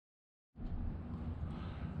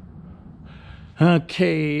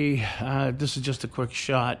Okay, this is just a quick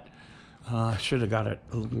shot. I should have got it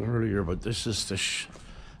a little earlier, but this is to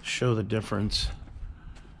show the difference.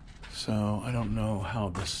 So I don't know how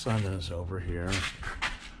the sun is over here,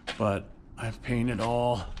 but I've painted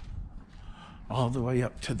all the way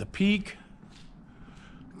up to the peak.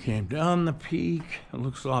 Came down the peak. It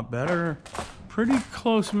looks a lot better. Pretty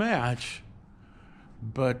close match,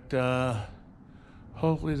 but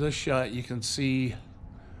hopefully this shot you can see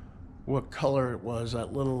what color it was.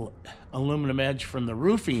 That little aluminum edge from the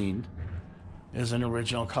roofing is an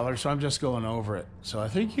original color, so I'm just going over it. So I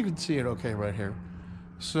think you can see it okay right here.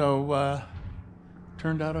 So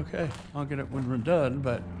turned out okay. I'll get it when we're done,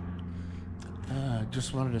 but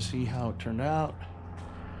just wanted to see how it turned out.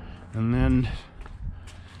 And then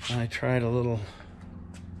I tried a little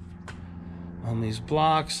on these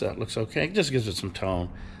blocks. That looks okay. It just gives it some tone.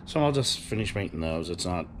 So I'll just finish painting those. It's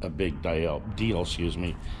not a big deal, excuse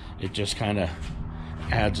me. It just kind of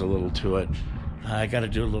adds a little to it. I got to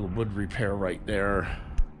do a little wood repair right there.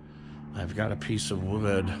 I've got a piece of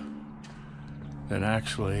wood that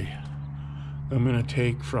actually I'm going to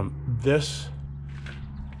take from this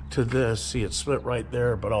to this. See, it's split right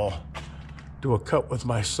there, but I'll do a cut with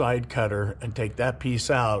my side cutter and take that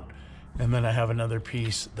piece out, and then I have another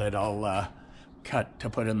piece that I'll cut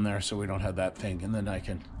to put in there so we don't have that thing, and then I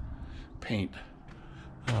can paint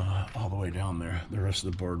all the way down there. The rest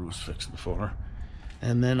of the board was fixed before.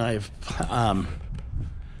 And then I've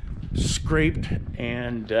scraped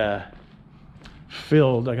and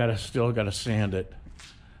filled. Still gotta sand it,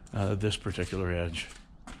 this particular edge.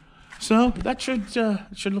 So that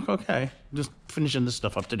should look okay. Just finishing this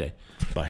stuff up today. Bye.